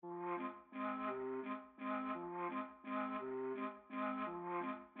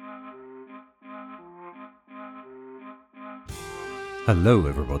Hello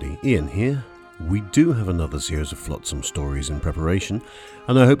everybody, Ian here. We do have another series of Flotsam stories in preparation,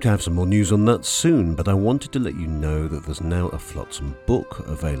 and I hope to have some more news on that soon, but I wanted to let you know that there's now a Flotsam book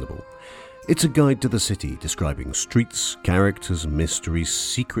available. It's a guide to the city describing streets, characters, mysteries,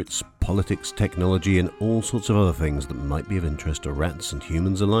 secrets, politics, technology, and all sorts of other things that might be of interest to rats and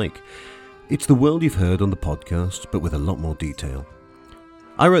humans alike. It's the world you've heard on the podcast, but with a lot more detail.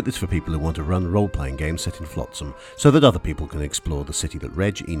 I wrote this for people who want to run role-playing games set in Flotsam, so that other people can explore the city that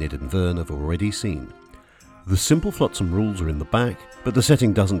Reg, Enid and Vern have already seen. The simple Flotsam rules are in the back, but the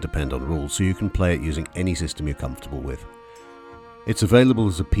setting doesn't depend on rules, so you can play it using any system you're comfortable with. It's available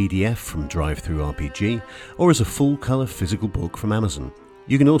as a PDF from DriveThruRPG, or as a full-colour physical book from Amazon.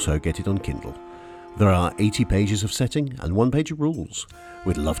 You can also get it on Kindle. There are 80 pages of setting and 1 page of rules.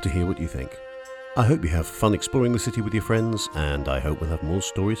 We'd love to hear what you think. I hope you have fun exploring the city with your friends, and I hope we'll have more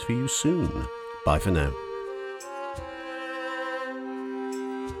stories for you soon. Bye for now.